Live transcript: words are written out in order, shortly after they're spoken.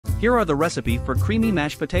Here are the recipe for creamy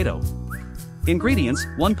mashed potato. Ingredients: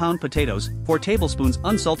 1 pound potatoes, 4 tablespoons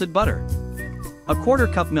unsalted butter, a quarter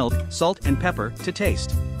cup milk, salt and pepper to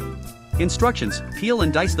taste. Instructions: peel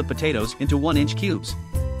and dice the potatoes into 1-inch cubes.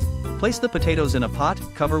 Place the potatoes in a pot,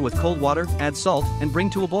 cover with cold water, add salt, and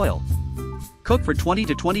bring to a boil. Cook for 20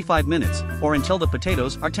 to 25 minutes, or until the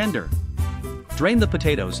potatoes are tender. Drain the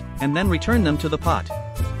potatoes, and then return them to the pot.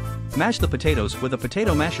 Mash the potatoes with a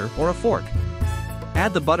potato masher or a fork.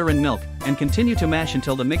 Add the butter and milk, and continue to mash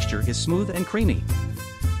until the mixture is smooth and creamy.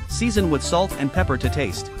 Season with salt and pepper to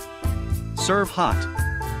taste. Serve hot.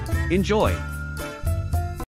 Enjoy!